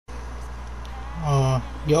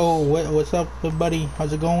Yo, what's up, everybody?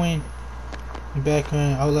 How's it going? You back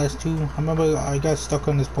in Outlast 2? I remember I got stuck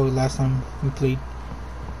on this part last time we played.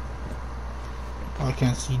 Oh, I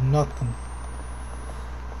can't see nothing.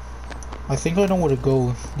 I think I know where to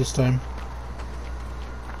go this time.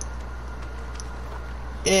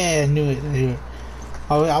 Yeah, I knew it. I knew it.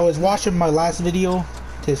 I was watching my last video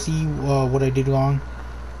to see what I did wrong,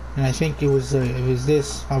 and I think it was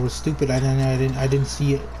this. I was stupid. I didn't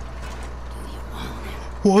see it.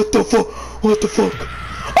 What the fuck? What the fuck?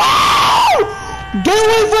 Oh! Get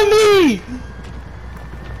away from me!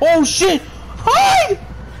 Oh shit! Hide!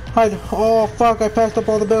 Hide! Oh fuck! I passed up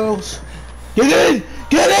all the barrels. Get in!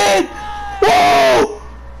 Get in! Whoa!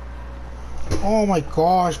 Oh my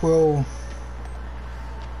gosh, bro.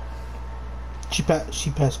 She passed.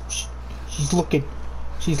 She's looking.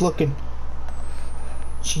 She's looking.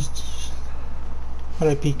 How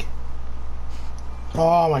did I peek?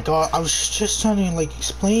 Oh my god, I was just trying to like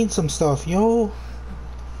explain some stuff, yo.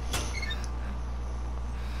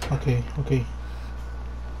 Okay.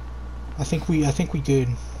 I think we good.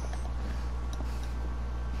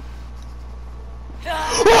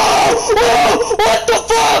 Oh, what the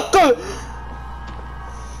fuck?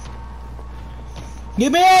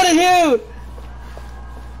 Get me out of here!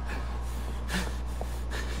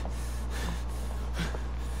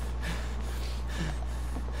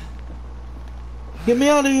 Get me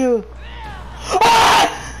out of here! Ah!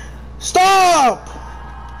 Stop!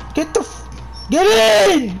 Get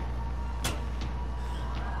in!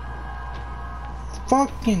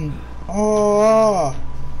 Fucking oh!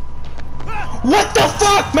 What the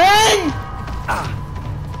fuck, man?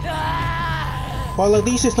 Well, at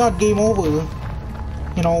least it's not game over.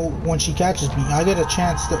 You know, when she catches me, I get a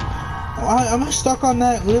chance to. Am I stuck on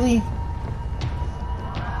that? Really?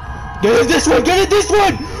 Get it this one! Get it this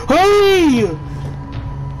one! Hurry!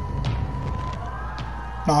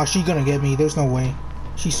 Nah, she gonna get me. There's no way.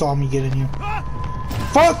 She saw me get in here.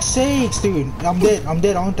 Fuck's sakes, dude. I'm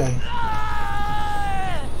dead, aren't I?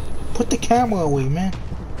 Put the camera away, man.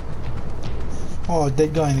 Oh,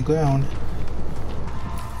 dead guy in the ground.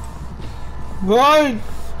 Run!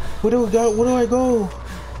 Where do I go?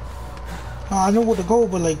 I know where to go,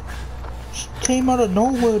 but like, she came out of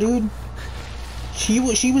nowhere, dude. She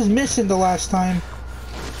was missing the last time.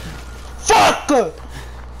 Fuck!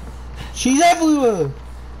 She's everywhere.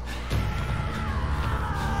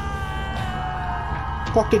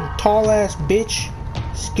 Fucking tall ass bitch,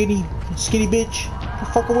 skinny bitch. Get the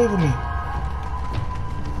fuck away from me.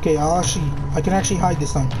 Okay, I can actually hide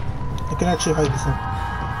this time. Get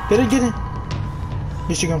in.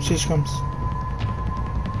 Here she comes.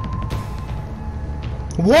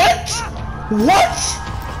 What?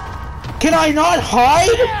 Can I not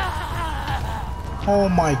hide? Oh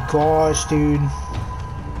my gosh, dude.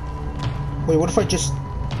 Wait, what if I just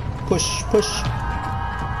push?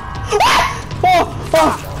 Ah!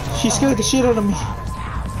 Oh! She scared the shit out of me.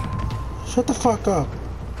 Shut the fuck up.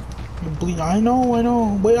 You bleed. I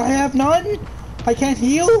know. Wait, I have none? I can't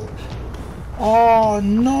heal? Oh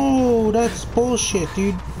no, that's bullshit,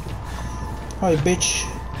 dude. Alright, bitch.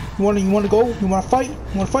 You wanna go? You wanna fight?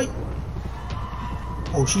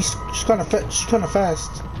 Oh, she's kinda fast. She's kinda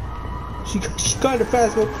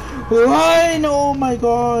fast, but run! Oh my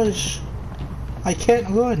gosh. I can't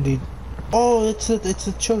run, dude. Oh, it's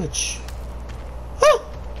a church.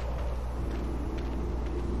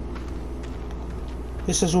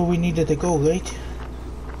 This is where we needed to go, right?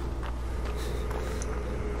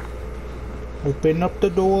 Open up the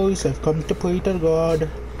doors. I've come to pray to God.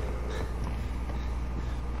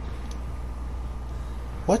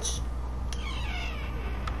 What?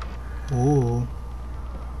 Oh.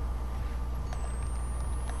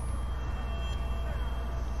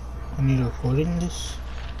 I need a recording this.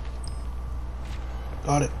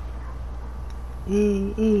 Got it.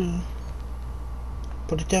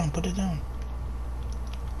 Put it down. Put it.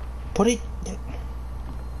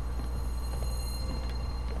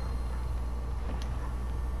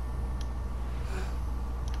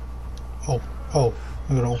 Oh,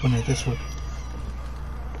 I'm gonna open it this way.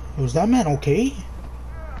 Was that man okay?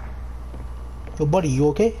 Yo, buddy, you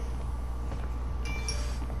okay?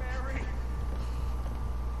 Mary.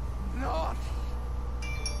 Not.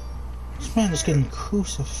 This man is getting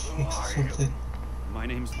crucifixed or something. My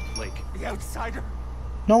name's Blake. The outsider.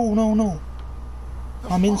 No.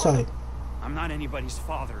 I'm inside. I'm not anybody's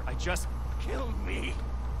father. I just killed me.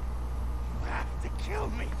 You have to kill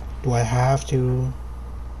me. Do I have to?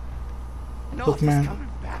 Look, man. Coming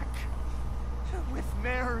back with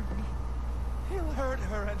Mary. He'll hurt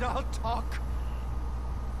her, and I'll talk.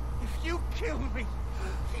 If you kill me,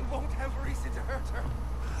 he won't have reason to hurt her.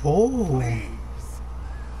 Oh. Please,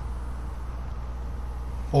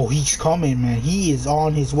 Oh, he's coming, man. He is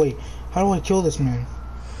on his way. How do I kill this man?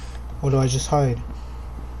 Or do I just hide?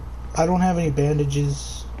 I don't have any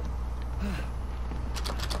bandages.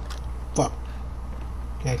 Fuck.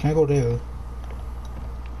 Okay, I can't go there.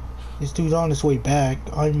 This dude's on his way back.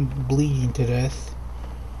 I'm bleeding to death.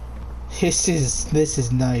 This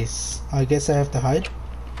is nice. I guess I have to hide.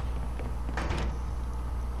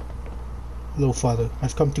 Hello, Father.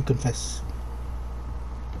 I've come to confess.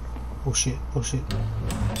 Oh shit. Oh shit.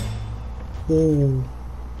 Oh.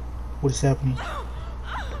 What is happening?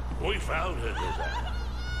 We found her,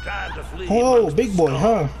 trying to flee. Oh, big boy,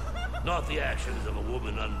 huh? Not the actions of a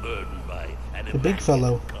woman unburdened by an The big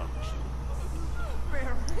fellow.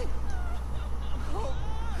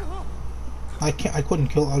 I couldn't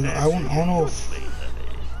kill. I don't know if.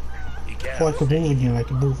 Oh, I could move in here. I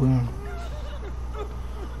can move around.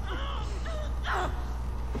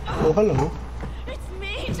 Oh, hello. It's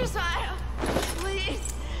me, Josiah.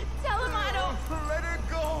 Please, tell him I don't. Let her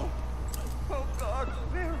go. Oh God,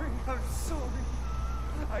 Mary, I'm sorry.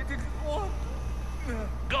 I didn't want.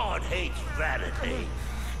 God hates vanity.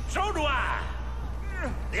 So do I.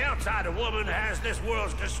 The outsider woman has this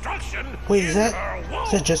world's destruction. Wait, is that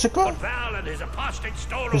Jessica? But Val and his apostate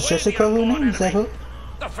stole away Is Jessica her name? Is that her?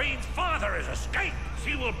 The fiend's father is escaped.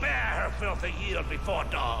 She will bear her filthy yield before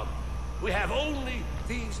dawn. We have only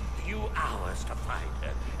these few hours to find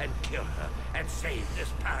her and kill her and save this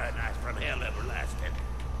paradise from hell everlasting.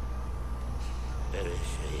 Where is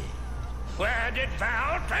she? Where did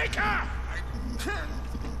Val take her?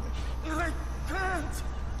 I can't.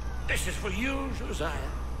 This is for you, Josiah.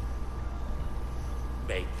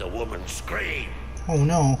 Make the woman scream. Oh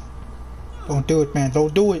no. Don't do it, man.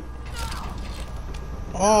 Don't do it.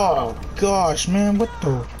 Oh gosh, man. What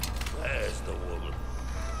the? Where's the woman?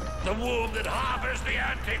 The womb that harbors the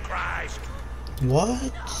Antichrist.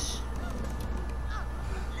 What?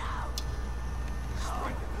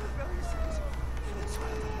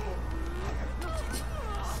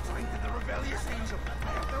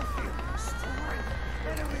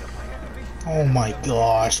 Oh my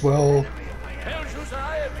gosh, bro. Tell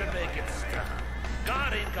Josiah to make it stop.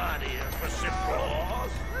 God ain't got ears for simple.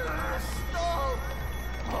 Stop!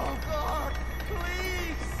 Oh God,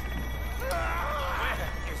 please! Where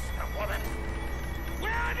is the woman?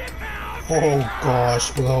 Where did Val Oh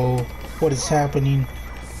gosh, bro. What is happening?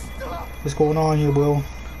 What's going on here, bro?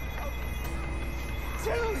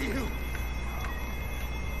 Tell you!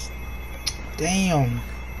 Damn.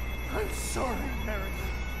 I'm sorry, Mary.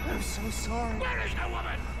 I'm so sorry. Where is the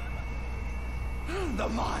woman? The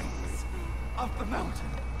mines. Up the mountain.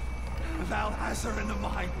 Val has her in the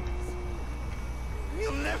mines.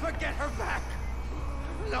 You'll never get her back.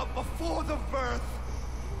 Not before the birth.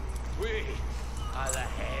 We are the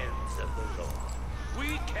hands of the Lord.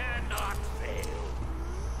 We cannot fail.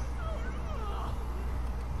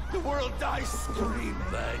 The world dies screaming.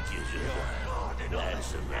 Thank you, Josiah.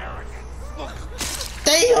 That's American.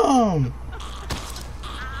 Damn.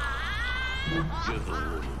 Give the woman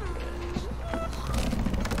rest.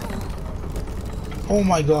 Oh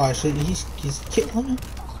my gosh, he's killing him.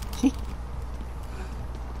 See?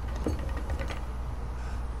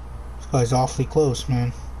 This guy's awfully close,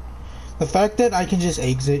 man. The fact that I can just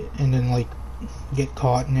exit and then like get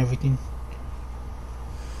caught and everything.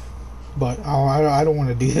 But I don't want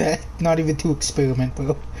to do that. Not even to experiment,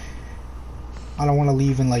 bro. I don't want to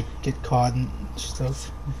leave and like get caught and stuff.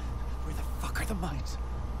 Where the fuck are the mines?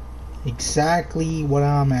 Exactly what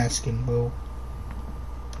I'm asking, bro.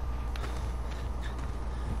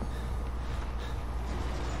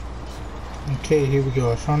 Okay, here we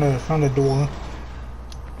go. I found a door.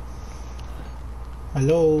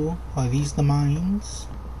 Hello? Are these the mines?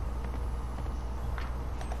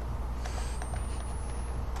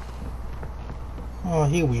 Oh,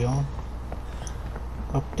 here we are.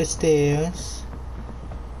 Up the stairs.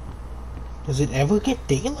 Does it ever get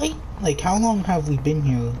daylight? Like, how long have we been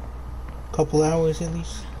here? Couple hours at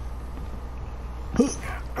least?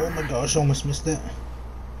 Oh my gosh, almost missed that.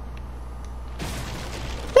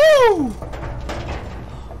 Woo!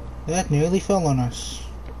 That nearly fell on us.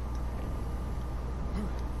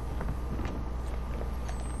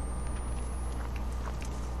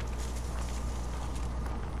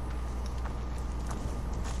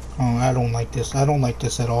 Oh, I don't like this. I don't like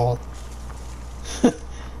this at all.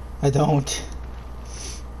 I don't.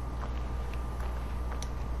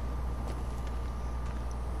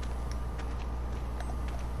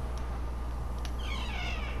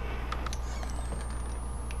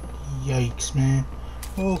 Yikes, man.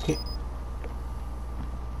 Okay.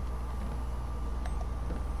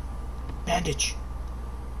 Bandage.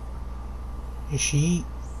 Is she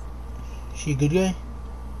a good guy?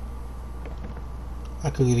 I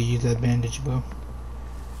could really use that bandage, bro.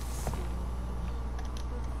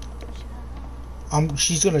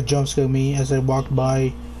 She's gonna jump scare me as I walk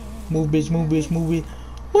by. Move, bitch, move, bitch, move it.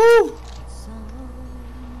 Woo!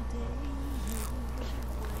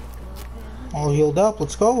 All healed up,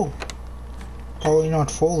 let's go. Probably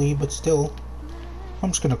not fully, but still. I'm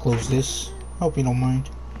just gonna close this. Hope you don't mind.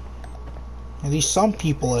 At least some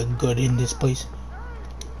people are good in this place.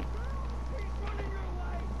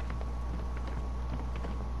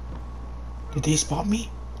 Did they spot me?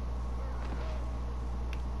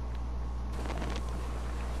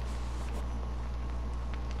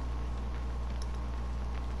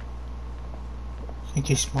 I think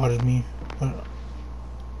they spotted me, but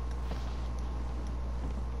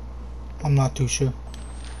I'm not too sure. Look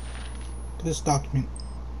at this document.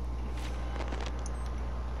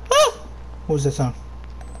 Ah! What was that sound?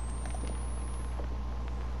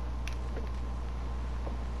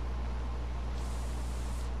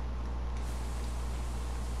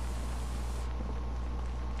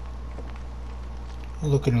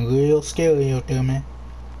 Looking real scary out there, man.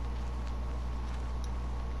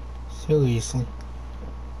 Seriously.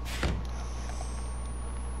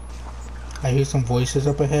 I hear some voices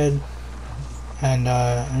up ahead, and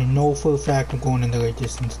I know for a fact I'm going in the right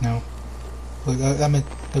distance now. I'm in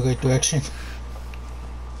the right direction.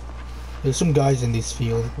 There's some guys in this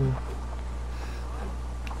field.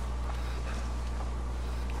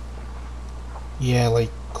 Yeah, like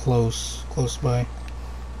close by.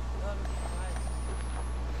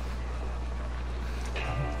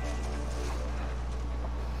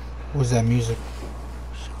 What was that music?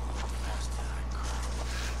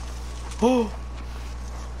 Oh!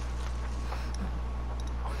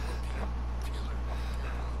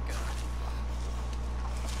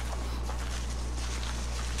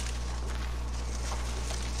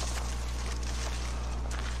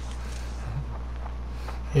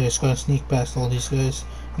 Yeah, just gotta sneak past all these guys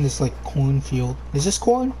in this like cornfield. Is this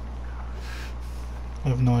corn? I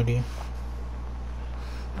have no idea.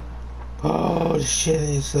 Oh, this shit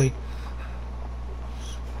is like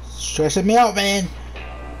stressing me out, man.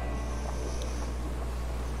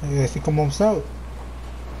 I think I'm almost out.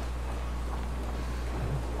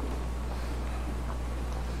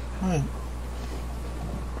 Alright.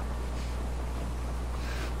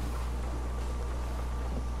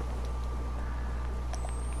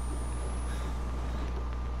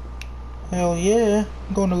 Hell yeah,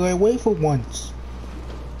 I'm going the right way for once.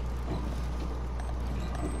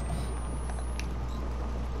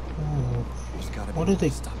 Oh, what are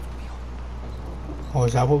they? Oh,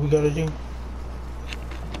 is that what we gotta do?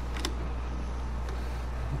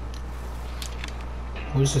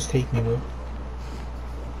 Where does this take me, bro?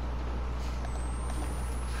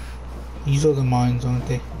 These are the mines, aren't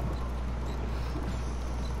they?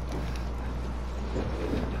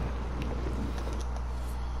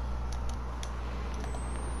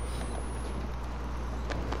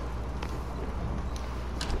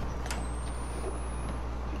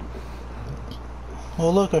 Oh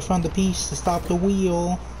look, I found the piece to stop the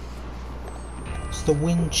wheel. It's the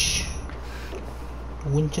winch.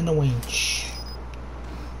 Winch and the winch.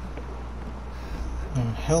 What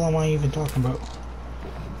the hell am I even talking about?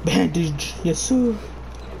 Bandage, yes sir.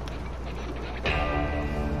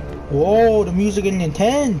 Whoa, the music getting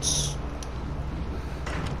intense.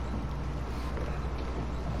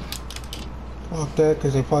 Fuck that,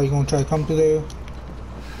 because they're probably gonna try to come through there.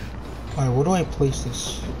 Alright, where do I place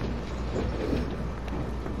this?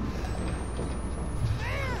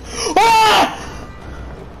 Ah!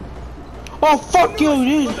 Oh fuck you,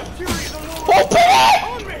 dude! Open it!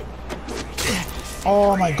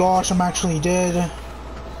 Oh my gosh, I'm actually dead.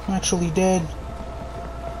 I'm actually dead.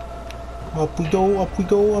 Up we go, up we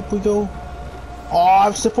go, up we go. Oh,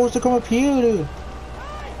 I'm supposed to come up here, dude.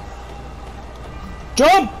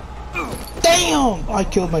 Jump! Damn! I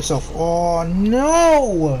killed myself. Oh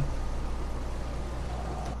no!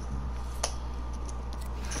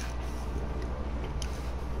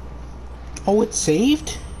 Oh, it's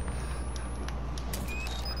saved?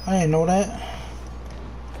 I didn't know that.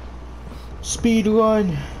 Speed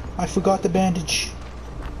run. I forgot the bandage.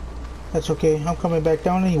 That's okay. I'm coming back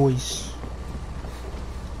down anyways.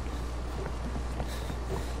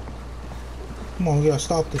 Come on, we gotta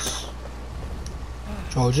stop this.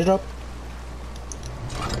 Charge it up.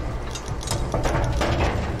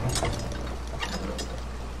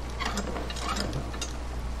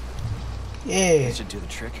 Yeah. That should do the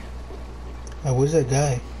trick. Hey, where's that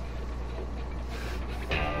guy?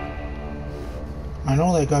 I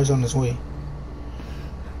know that guy's on his way.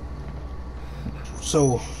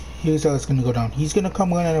 So, here's how it's gonna go down. He's gonna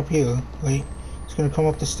come running up here, right? He's gonna come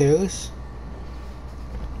up the stairs.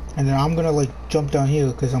 And then I'm gonna like jump down here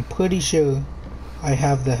because I'm pretty sure I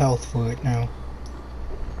have the health for it now.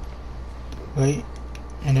 Right?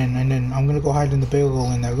 And then I'm gonna go hide in the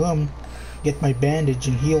barrel in that room, get my bandage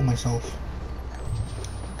and heal myself.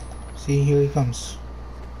 See, here he comes.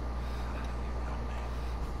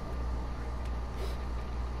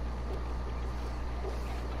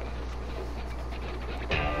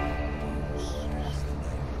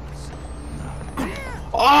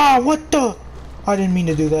 Ah, what the? I didn't mean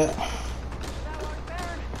to do that.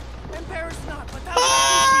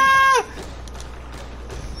 Ah!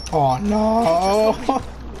 Oh no!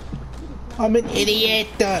 I'm an idiot.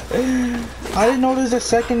 I didn't know there's a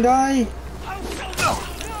second guy.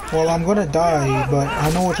 Well, I'm gonna die, but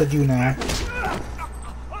I know what to do now.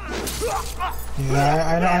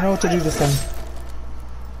 Yeah, I know what to do this time.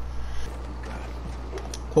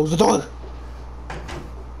 Close the door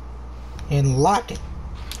and lock it.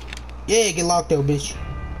 Yeah, get locked out, bitch.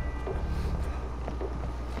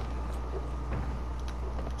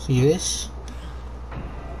 See this?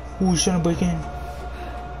 Who's trying to break in?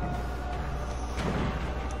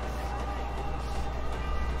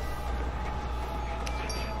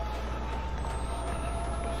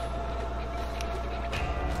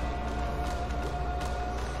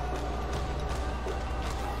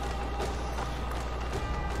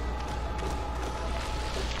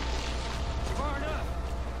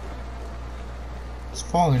 It's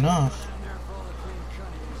far enough.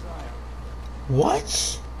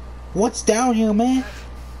 What? What's down here, man?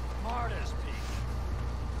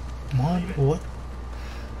 Mud? What?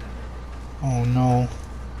 Oh no.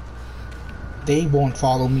 They won't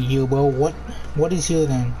follow me here, bro. What is here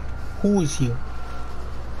then? Who is here?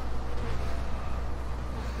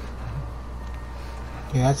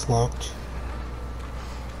 Yeah, that's locked.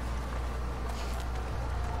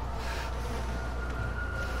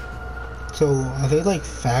 So, are they like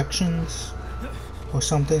factions or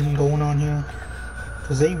something going on here?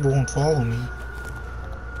 Because they won't follow me.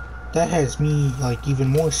 That has me like even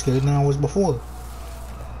more scared than I was before.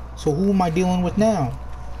 So who am I dealing with now?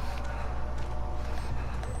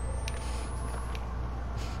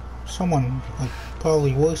 Someone like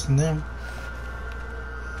probably worse than them.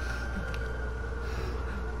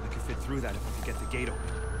 I could fit through that if I could get the gate open.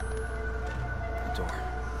 The door.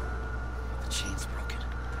 The chain's broken.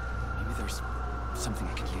 Maybe there's something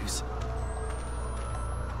I could use.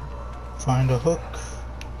 Find a hook.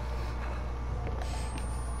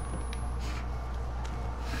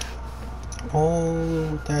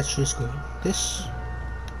 Oh, that's just good. This.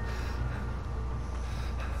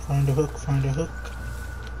 Find a hook, find a hook.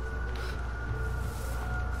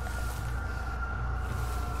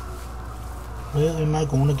 Where am I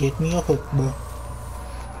gonna get me a hook, bro?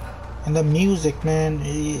 And the music, man,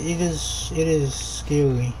 it is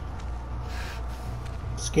scary.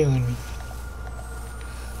 It's scaring me.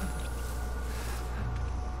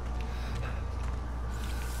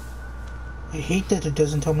 I hate that it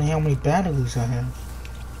doesn't tell me how many batteries I have.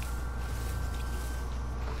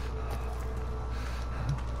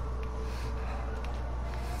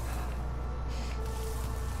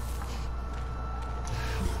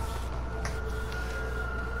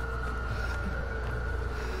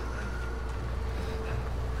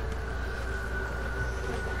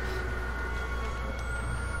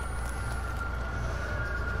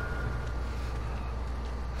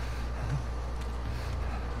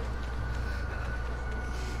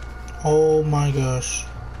 Oh my gosh.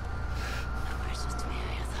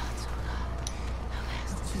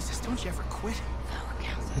 Jesus, don't you ever quit?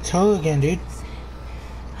 It's her again, dude.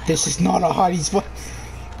 This is not a hiding spot.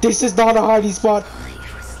 This is not a hiding spot.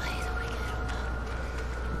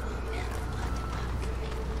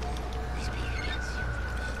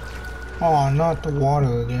 Oh, not the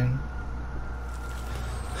water again.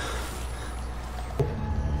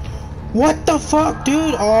 What the fuck,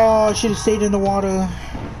 dude? Oh, I should have stayed in the water.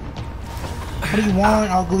 What do you want,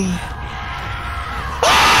 ugly?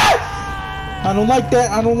 Ah! I don't like that.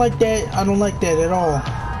 I don't like that. I don't like that at all.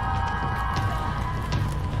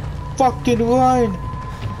 Fucking run.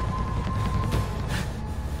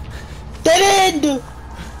 Dead end.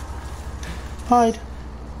 Hide.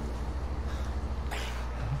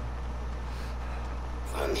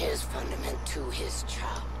 From his fundament to his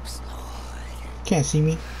chops, Lord. Can't see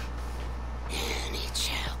me. And it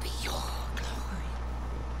shall be your glory.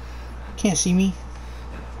 Can't see me.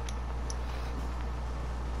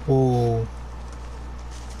 Whoa.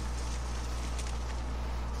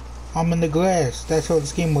 I'm in the grass. That's how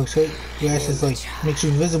this game works, right? Grass is like, makes you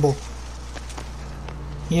invisible.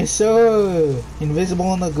 Yes, sir.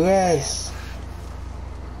 Invisible in the grass.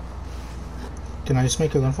 Can I just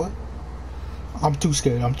make a run for it? I'm too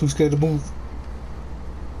scared. I'm too scared to move.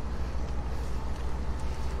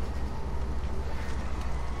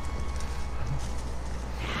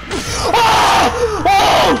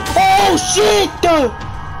 Oh shit!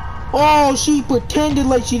 Oh, she pretended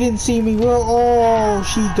like she didn't see me, bro. Oh,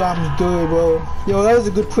 she got me good, bro. Yo, that was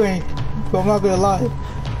a good prank. But I'm not gonna lie.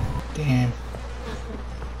 Damn.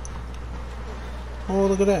 Oh,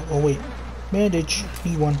 look at that. Oh, wait. Bandage.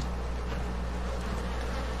 Need one.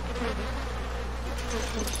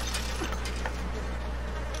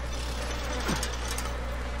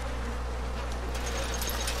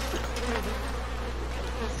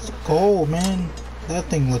 Let's go, man. That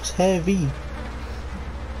thing looks heavy.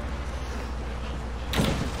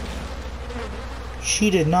 She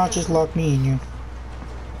did not just lock me in here.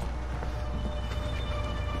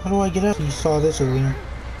 How do I get up? You saw this earlier.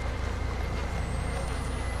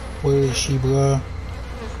 Where is she, bruh?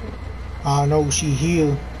 I know she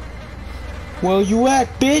here. Where you at,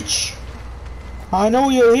 bitch? I know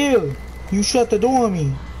you're here. You shut the door on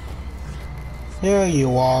me. There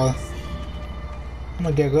you are.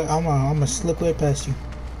 I'm gonna slip right past you.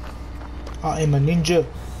 I am a ninja.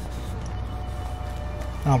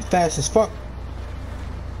 And I'm fast as fuck.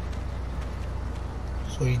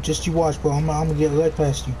 So you watch, bro. I'm gonna get right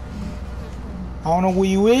past you. I don't know where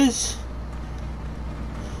you is,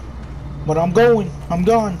 but I'm going. I'm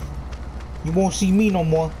gone. You won't see me no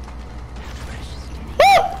more.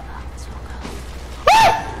 Ah!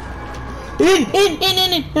 Ah!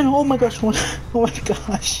 In. Oh my gosh. Oh my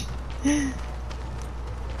gosh.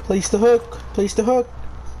 Place the hook. Place the hook.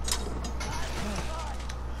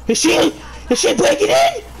 Is she breaking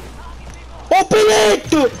in? Open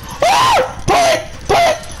it! Ah! Pull it!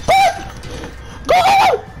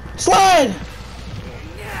 Go! Slide!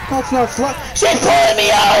 That's not slide. She's pulling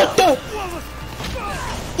me out!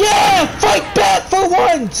 Yeah! Fight back for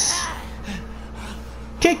once!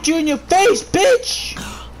 Kicked you in your face, bitch!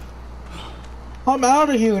 I'm out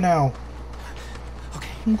of here now.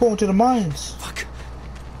 I'm going to the mines.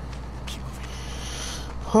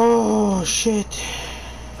 Oh, shit.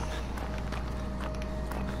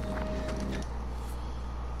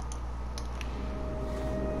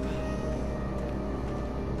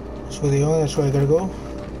 That's where they are, that's where I gotta go.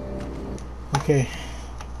 Okay.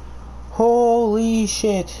 Holy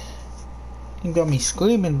shit. You got me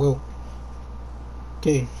screaming, bro.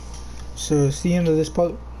 Okay. So it's the end of this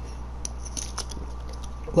part.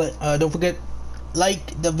 But don't forget,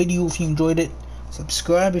 like the video if you enjoyed it.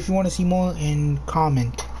 Subscribe if you want to see more, and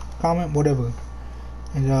comment. Comment whatever.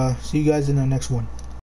 And see you guys in the next one.